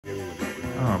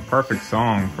Oh, perfect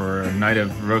song for a night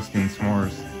of roasting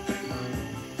s'mores.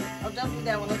 Oh, don't do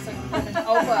that one. Looks like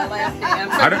Oprah laughing.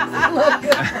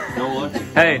 Don't look.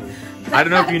 Hey, I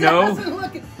don't know if you know.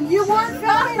 You weren't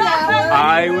filming that one.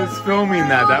 I was filming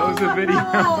that. That was a video.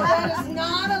 No, that is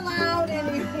not allowed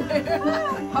anywhere.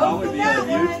 That would be on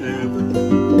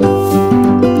YouTube.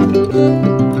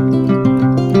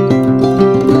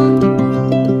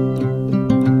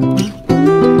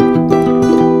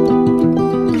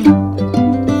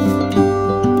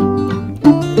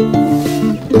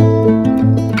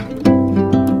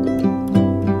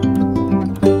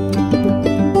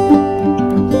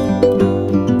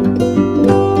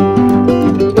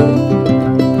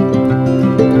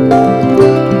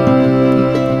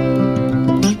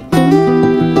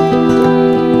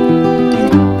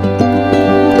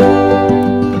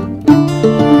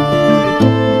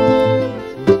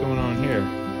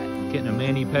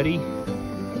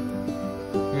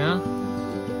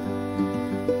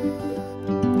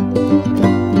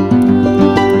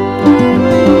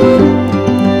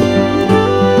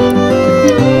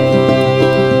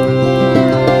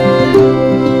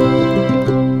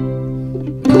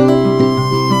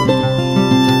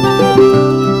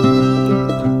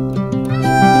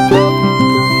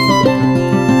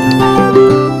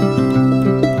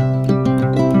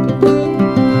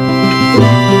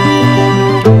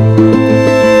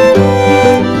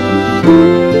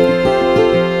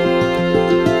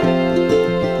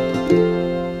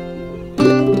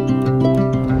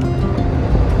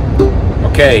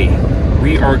 Okay,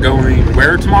 we are going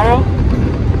where tomorrow?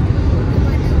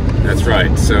 That's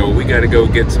right, so we gotta go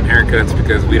get some haircuts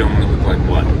because we don't want to look like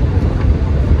what?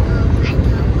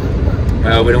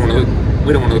 Well, we don't want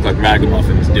to look like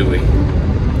ragamuffins, do we?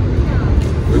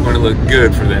 We want to look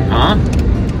good for them, huh?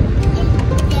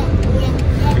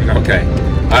 Okay.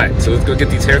 Alright, so let's go get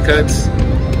these haircuts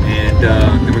and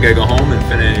then we gotta go home and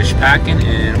finish packing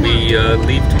and we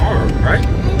leave tomorrow, right?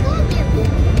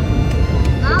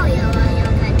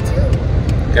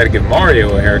 Gotta give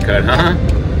Mario a haircut, huh?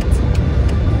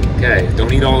 Okay,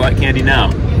 don't eat all that candy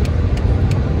now.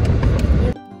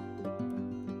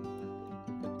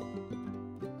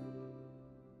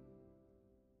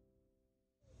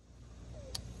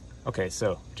 Okay,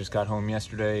 so just got home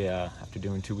yesterday after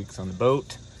doing 2 weeks on the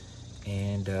boat,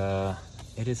 and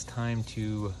it is time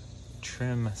to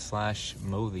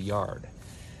trim/mow the yard.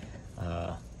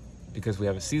 Because we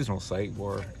have a seasonal site,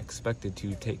 we're expected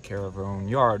to take care of our own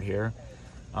yard here.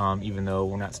 Even though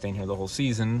we're not staying here the whole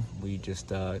season, we just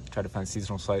try to find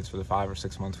seasonal sites for the 5 or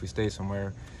 6 months we stay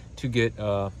somewhere to get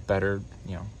better,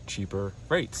 cheaper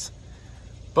rates.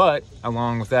 But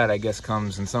along with that, I guess,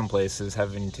 comes in some places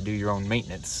having to do your own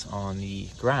maintenance on the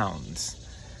grounds.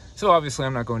 So obviously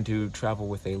I'm not going to travel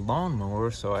with a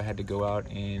lawnmower, so I had to go out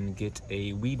and get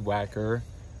a weed whacker.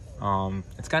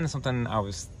 It's kind of something I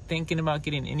was thinking about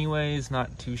getting anyways,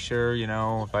 not too sure,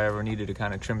 if I ever needed to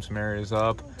kind of trim some areas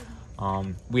up.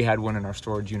 We had one in our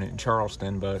storage unit in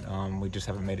Charleston, but we just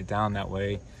haven't made it down that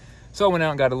way. So I went out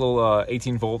and got a little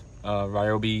 18-volt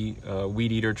Ryobi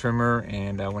weed eater trimmer,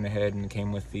 and I went ahead and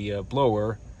came with the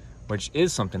blower, which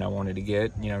is something I wanted to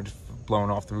get, just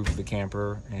blowing off the roof of the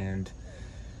camper and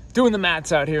doing the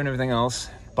mats out here and everything else.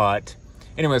 But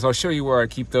anyways, I'll show you where I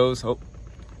keep those. Oh,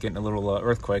 getting a little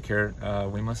earthquake here.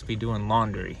 We must be doing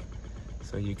laundry,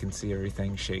 so you can see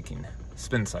everything shaking.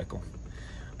 Spin cycle.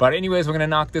 But anyways, we're gonna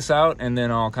knock this out and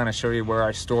then I'll kind of show you where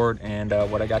I stored and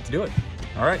what I got to do it.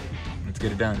 All right, let's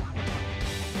get it done.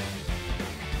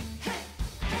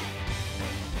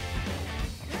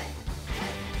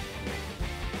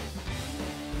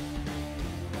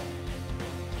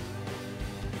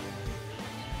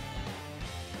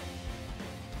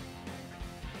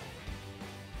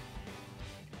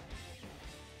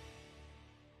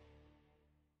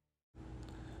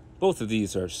 Both of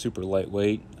these are super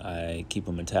lightweight. I keep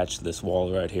them attached to this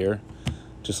wall right here.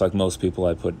 Just like most people,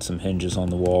 I put some hinges on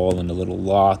the wall and a little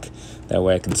lock. That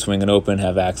way I can swing it open,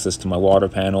 have access to my water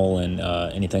panel and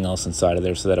anything else inside of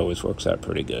there, so that always works out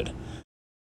pretty good.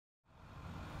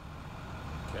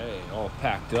 Okay, all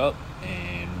packed up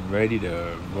and ready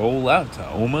to roll out to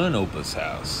Oma and Opa's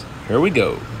house. Here we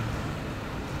go.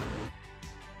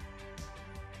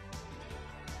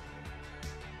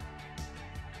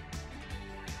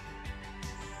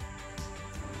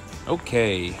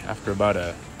 Okay, after about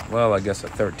a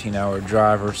 13-hour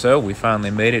drive or so, we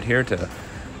finally made it here to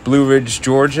Blue Ridge,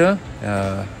 Georgia,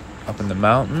 up in the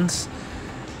mountains.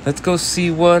 Let's go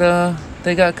see what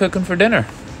they got cooking for dinner.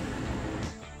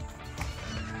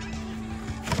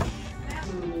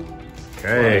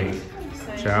 Okay,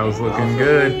 chow's looking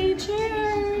good.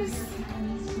 Cheers.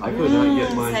 I could not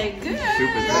get my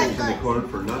soup and making the corn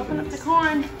for nothing. The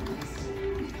corn.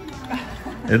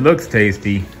 It looks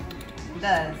tasty. It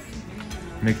does.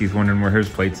 Mickey's wondering where his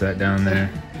plate's at down there.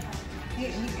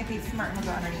 If he's smart, he'll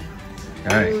go underneath.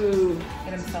 All right. Ooh.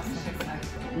 Get himself some good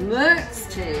stuff. Looks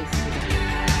tasty.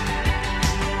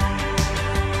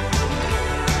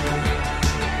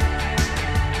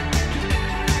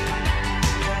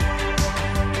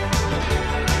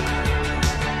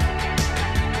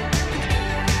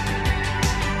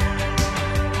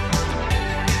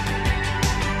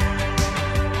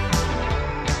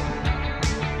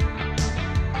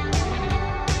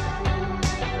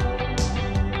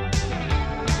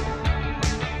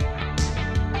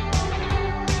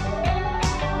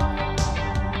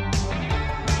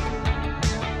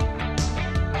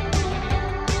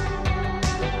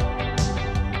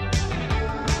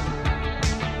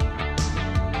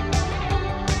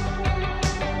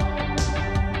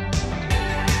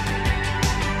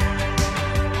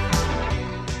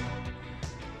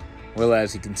 Well,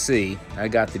 as you can see, I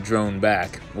got the drone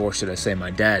back, or should I say my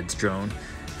dad's drone,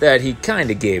 that he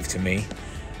kinda gave to me.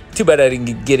 Too bad I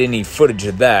didn't get any footage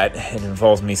of that. It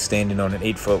involves me standing on an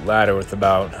 8-foot ladder with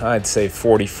about, I'd say,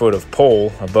 40 foot of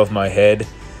pole above my head.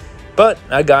 But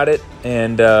I got it,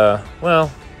 and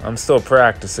well, I'm still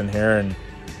practicing here, and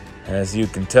as you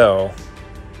can tell,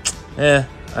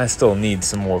 I still need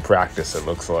some more practice, it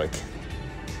looks like.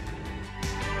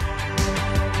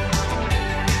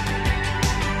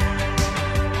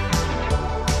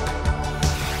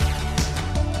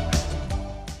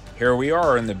 Here we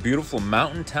are in the beautiful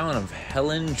mountain town of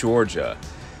Helen, Georgia.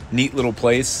 Neat little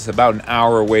place, about an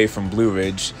hour away from Blue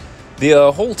Ridge.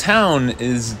 The whole town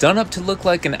is done up to look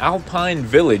like an alpine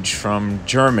village from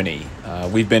Germany.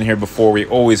 We've been here before, we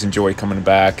always enjoy coming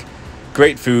back.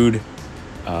 Great food,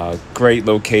 great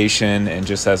location, and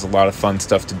just has a lot of fun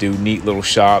stuff to do. Neat little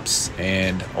shops,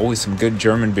 and always some good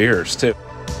German beers too.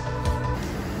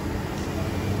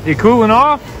 You cooling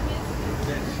off?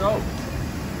 That's so.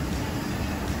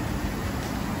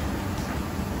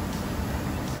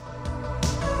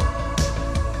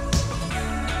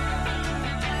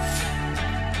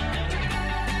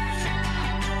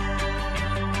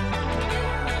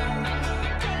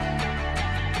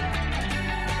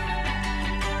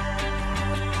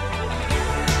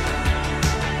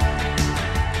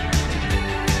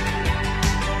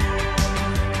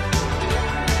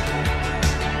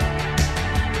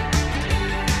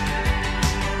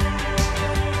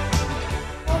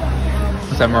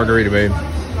 What's that margarita, babe?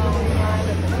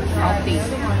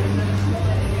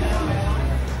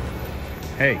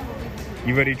 Hey,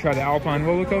 you ready to try the Alpine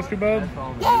roller coaster, bub?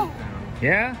 Yeah.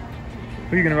 Yeah?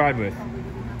 Who are you gonna ride with?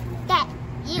 Dad,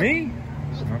 you. Me?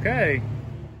 Okay.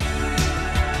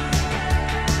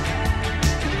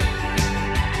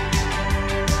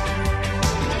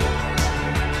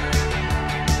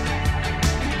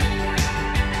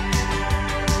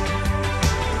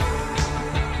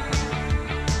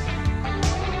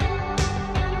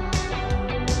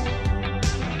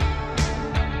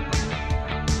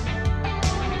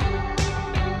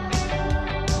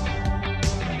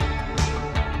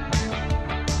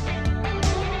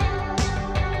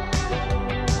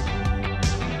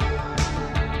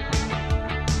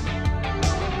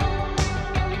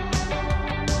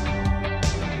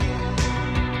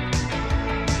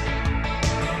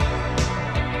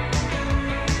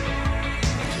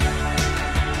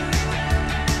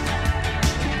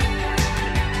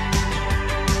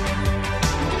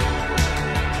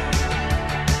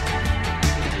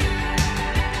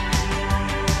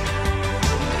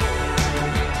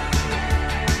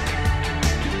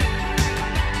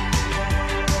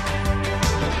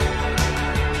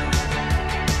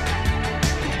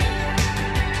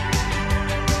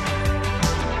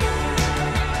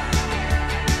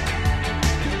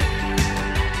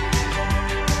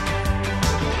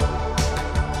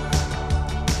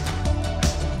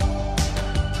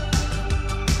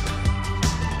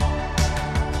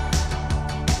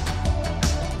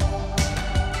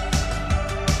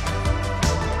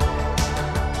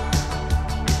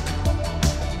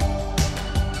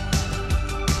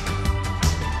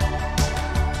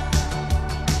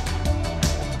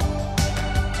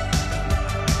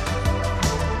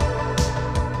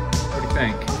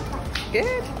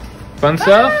 Good. Fun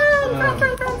stuff?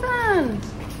 Fun.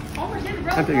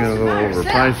 I think they're a little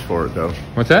overpriced for it, though.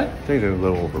 What's that? I think they're a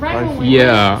little overpriced.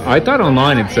 Yeah, I thought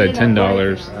online it said $10.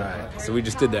 Alright, so we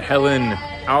just did the Helen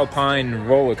Alpine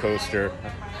roller coaster.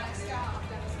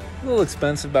 A little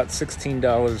expensive, about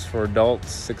 $16 for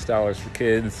adults, $6 for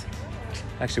kids.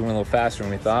 Actually went a little faster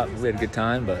than we thought. We had a good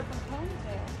time, but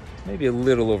Maybe a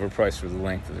little overpriced for the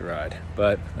length of the ride,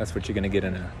 but that's what you're gonna get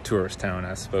in a tourist town,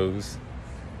 I suppose.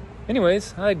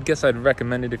 Anyways, I guess I'd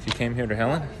recommend it if you came here to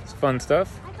Helen. It's fun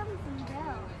stuff.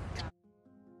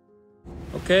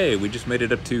 Okay, we just made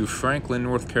it up to Franklin,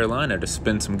 North Carolina to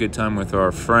spend some good time with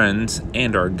our friends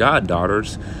and our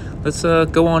goddaughters. Let's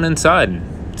go on inside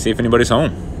and see if anybody's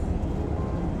home.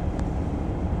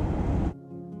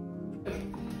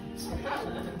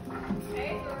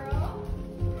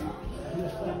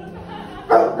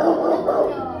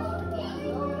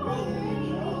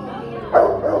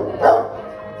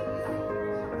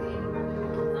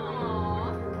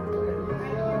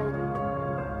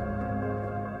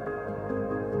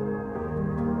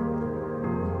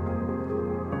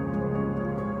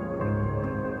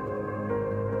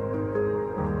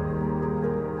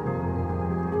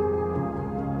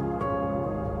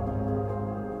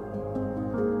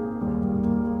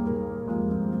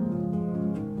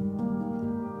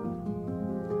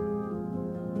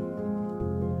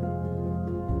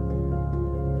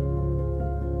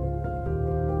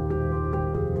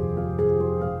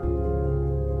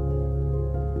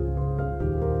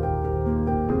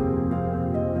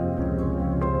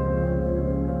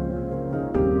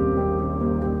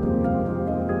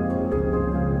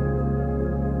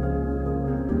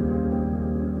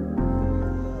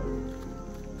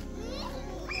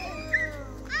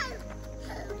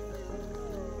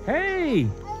 Hey!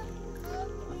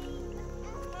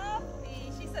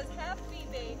 Happy. She says happy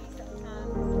baby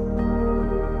sometimes.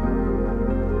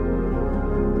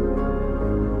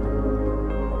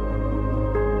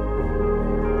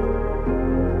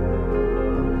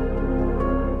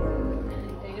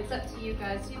 It's up to you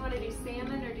guys. Do you want to do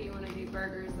salmon or do you want to do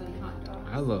burgers and hot dogs?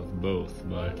 I love both,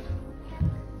 but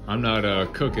I'm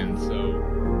not cooking,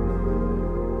 so.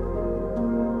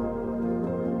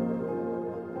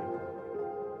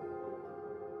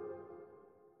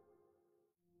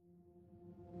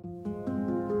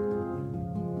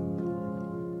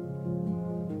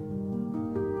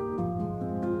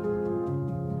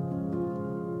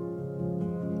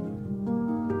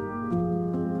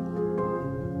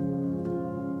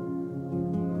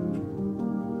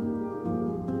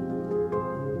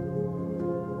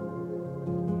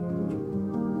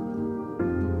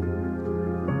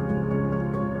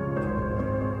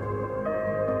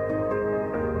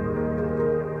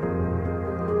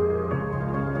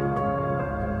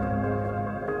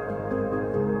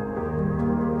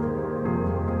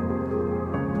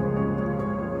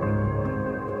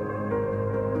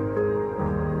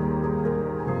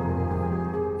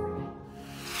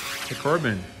 Hey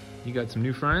Corbin, you got some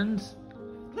new friends?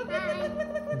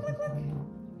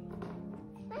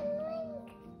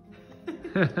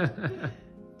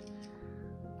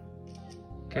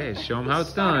 Okay, show them how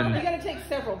it's done. You gotta take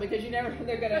several because you never,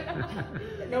 they're gonna,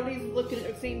 nobody's looking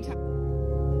at the same time.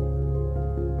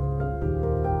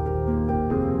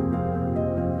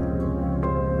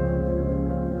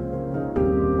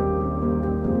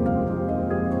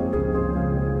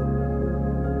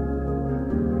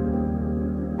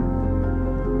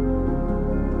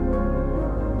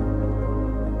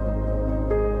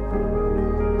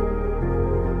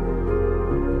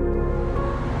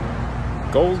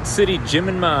 Gold City Gym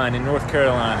and Mine in North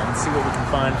Carolina. Let's see what we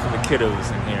can find for the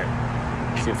kiddos in here.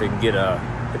 See if they can get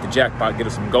hit the jackpot, get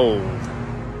us some gold.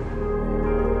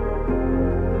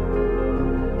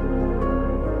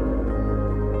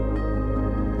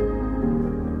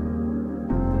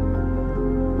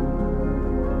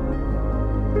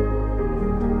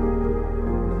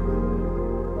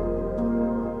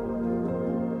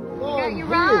 Got your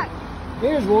rock.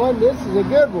 Here's one. This is a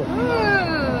good one.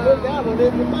 Ooh. Put that one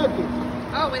in the bucket.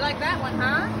 Oh, we like that one,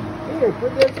 huh? Here,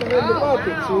 put this one in the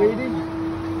bucket, wow. sweetie.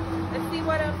 Let's see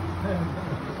what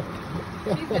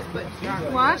she's just put.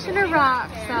 Washing her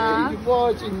rocks off. You're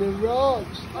watching the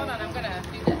rocks. Hold on, I'm gonna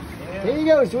do this. Here you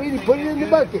go, sweetie. Put it in the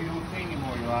bucket.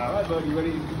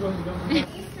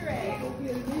 Easter egg.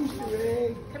 Easter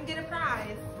egg. Come get a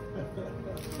prize.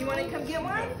 You want to come get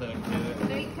one?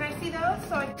 Can I see those?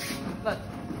 So look.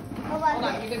 Hold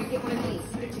on, you're gonna get one of these.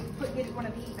 Get one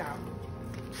of these out.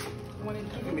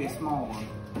 It's gonna be a small one.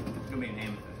 It's gonna be an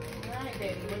amethyst. All right,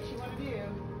 baby. What you want to do?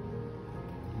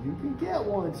 You can get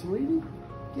one, sweetie.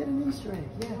 Get an Easter egg.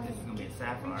 This Yeah. is gonna be a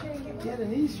sapphire. Get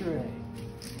an Easter egg.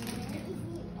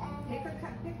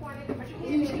 Pick one. Put your hand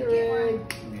in Easter and get one. egg.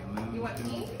 It's gonna be a moon. You want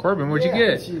pink? Corbin, what'd you Yeah,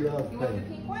 get? She loves You want the pink.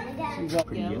 pink one? She's all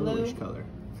Pretty Yellow. yellowish color.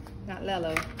 Not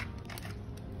Lello.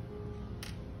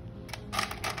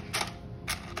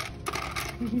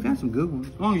 You've got some good ones.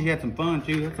 As long as you had some fun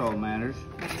too, that's all that matters.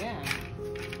 Yeah.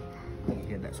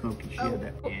 You had that smoky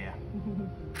shit. Yeah.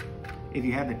 If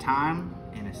you have the time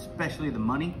and especially the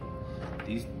money.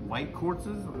 These white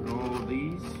quartzes, all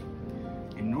these,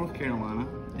 in North Carolina,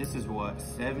 this is what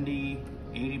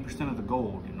 70–80% of the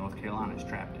gold in North Carolina is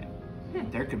trapped in.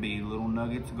 There could be little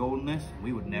nuggets of gold in this.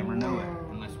 We would never know it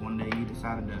unless one day you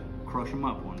decided to crush them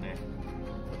up one day.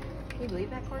 Can you believe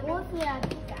that, Courtney?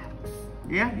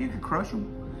 Yeah, you could crush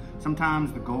them.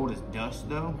 Sometimes the gold is dust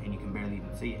though, and you can barely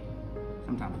even see it.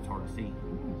 Sometimes it's hard to see.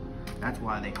 That's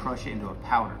why they crush it into a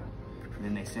powder. And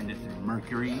then they send it through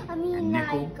mercury and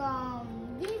nickel.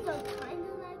 These are kind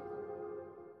of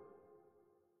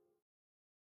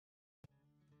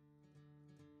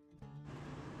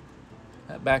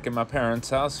like... Back at my parents'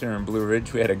 house here in Blue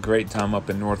Ridge, we had a great time up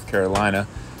in North Carolina.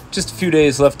 Just a few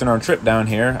days left in our trip down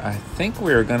here. I think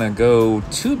we're gonna go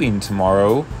tubing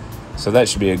tomorrow, so that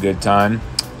should be a good time.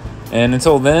 And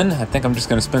until then, I think I'm just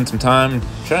gonna spend some time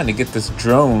trying to get this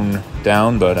drone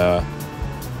down, but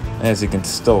as you can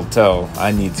still tell,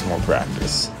 I need some more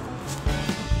practice.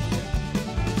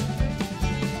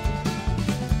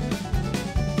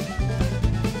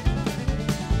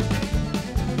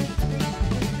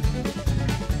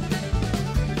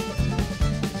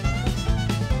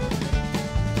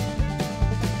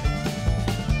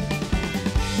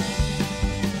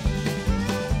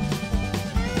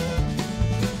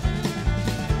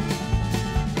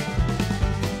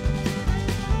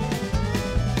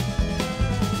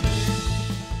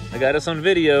 Got us on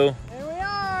video. There we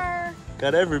are.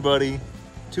 Got everybody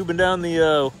tubing down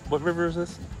the, what river is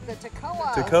this? The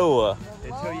Toccoa. Toccoa.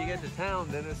 Until you get to town,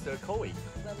 then it's the Toccoa.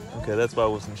 Okay, that's why I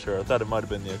wasn't sure. I thought it might have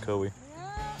been the Toccoa.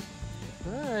 Yeah.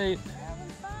 All right. Having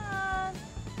fun.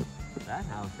 That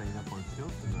house ain't up on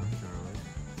stilts enough,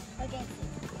 Charlotte. Okay.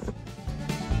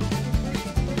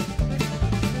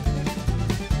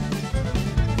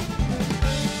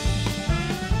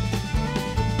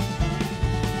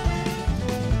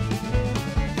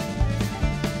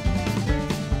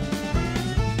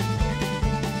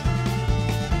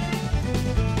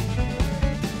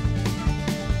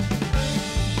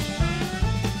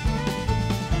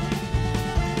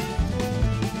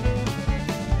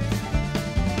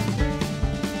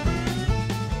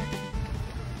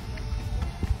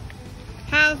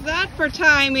 How's that for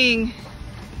timing?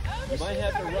 You might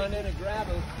have to run in and grab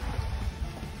him.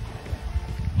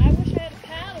 I wish I had a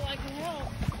paddle, I can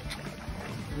help.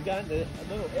 We got a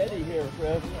little eddy here,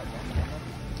 Fred.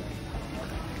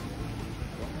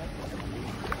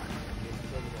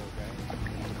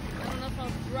 I don't know if I'll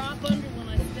drop under when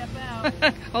I step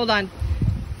out. Hold on.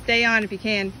 Stay on if you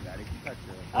can.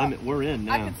 We're in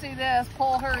now. I can see this.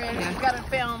 Pull her in. Yeah. She's got it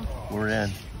filmed. We're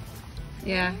in.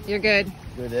 Yeah, you're good.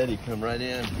 Good eddy, come right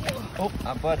in. Oh,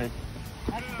 I butted.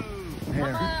 Come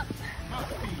up.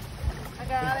 I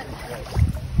got it.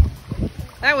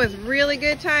 That was really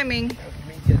good timing.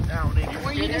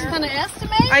 Were you just going to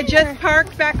estimate? I just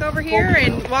parked back over here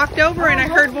and walked over and I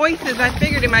heard voices. I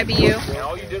figured it might be you. And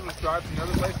all you did was drive from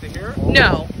another place to here?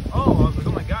 No. Oh, I was like,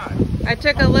 oh my God. I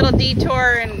took a little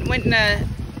detour and went in a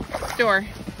store.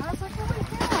 I was like, oh my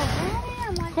God,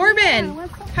 I'm like, Corbin, yeah,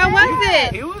 what's the how was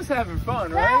it? He was having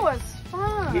fun, right? That was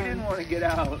fun. He didn't want to get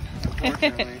out,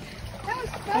 unfortunately. That was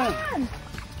fun.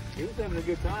 He was having a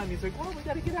good time. He's like, well, we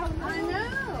got to get out now. I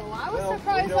know. I was Well,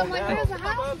 surprised. we know I'm like, now. there's a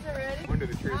house already. Under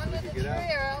the tree so we Under could the get tree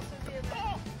out. or else it'd be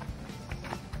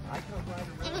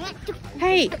a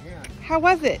Hey, how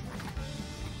was it?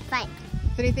 Fine.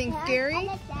 Was anything scary?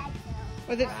 I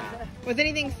Was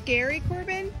anything scary,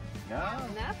 Corbin? No,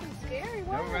 nothing scary.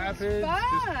 no Was it? rapids,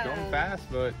 Fun. just going fast,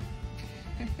 but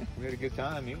we had a good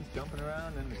time. He was jumping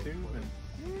around in the tube and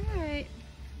All right.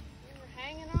 We were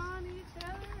hanging on each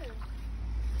other.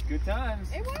 good times.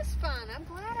 It was fun. I'm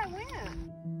glad I went.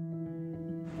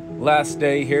 Last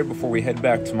day here before we head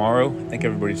back tomorrow. I think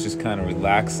everybody's just kind of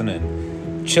relaxing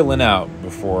and chilling out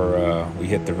before we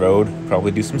hit the road.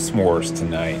 Probably do some s'mores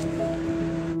tonight.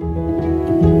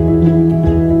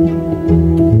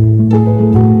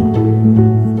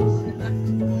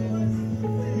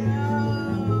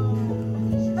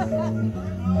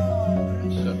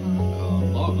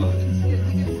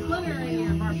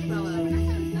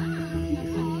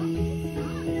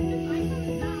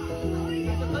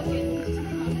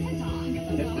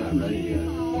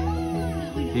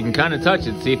 You can kind of touch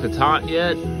it, see if it's hot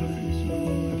yet.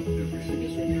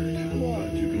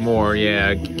 More,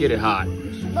 yeah, get it hot.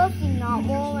 Mostly not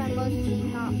warm and mostly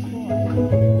not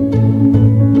cold.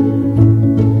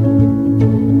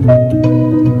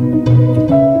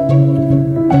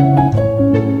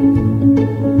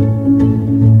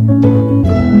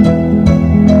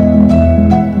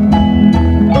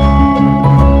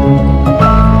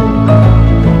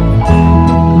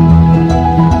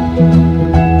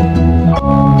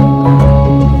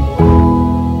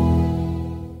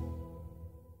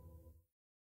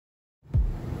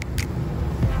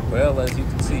 Well, as you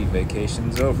can see,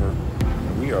 vacation's over.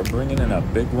 We are bringing in a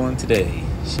big one today.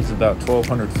 She's about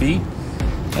 1,200 feet,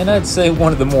 and I'd say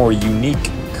one of the more unique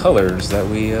colors that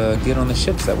we get on the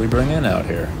ships that we bring in out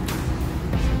here.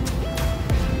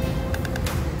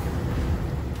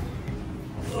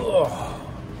 Oh,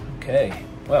 okay,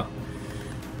 well,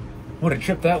 what a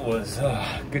trip that was.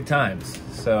 Good times.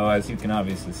 So as you can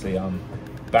obviously see, I'm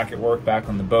back at work, back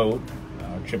on the boat.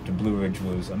 Our trip to Blue Ridge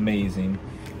was amazing.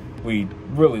 We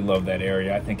really love that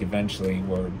area. I think eventually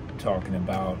we're talking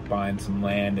about buying some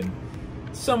land and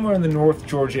somewhere in the North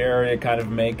Georgia area, kind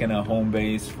of making a home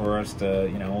base for us to,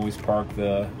 you know, always park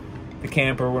the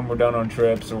camper when we're done on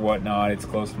trips or whatnot. It's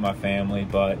close to my family,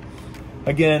 but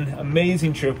again,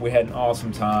 amazing trip. We had an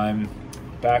awesome time.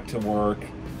 Back to work.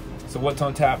 So what's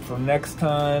on tap for next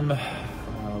time?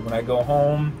 When I go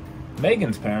home,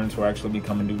 Megan's parents will actually be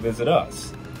coming to visit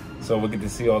us. So we'll get to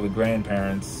see all the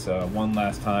grandparents one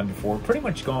last time before pretty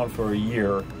much gone for a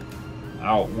year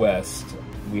out west.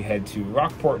 We head to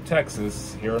Rockport,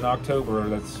 Texas here in October.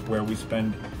 That's where we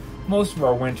spend most of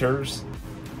our winters.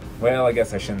 Well, I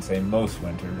guess I shouldn't say most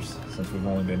winters, since we've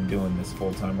only been doing this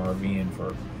full-time RVing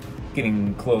for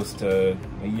getting close to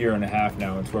a year and a half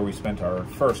now. It's where we spent our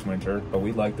first winter, but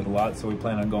we liked it a lot, so we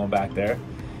plan on going back there.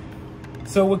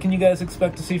 So what can you guys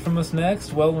expect to see from us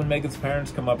next? Well, when Megan's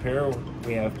parents come up here,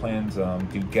 we have plans to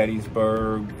do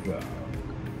Gettysburg,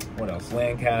 what else,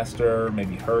 Lancaster,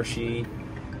 maybe Hershey.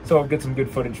 So I'll get some good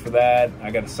footage for that. I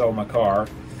got to sell my car.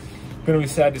 Gonna be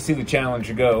sad to see the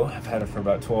Challenger go. I've had it for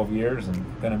about 12 years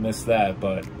and gonna miss that,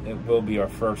 but it will be our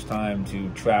first time to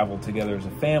travel together as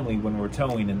a family when we're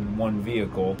towing in one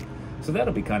vehicle. So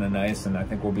that'll be kind of nice, and I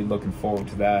think we'll be looking forward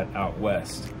to that out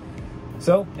west.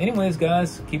 So anyways,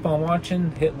 guys, keep on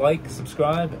watching, hit like,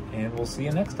 subscribe, and we'll see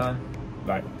you next time.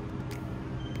 Bye.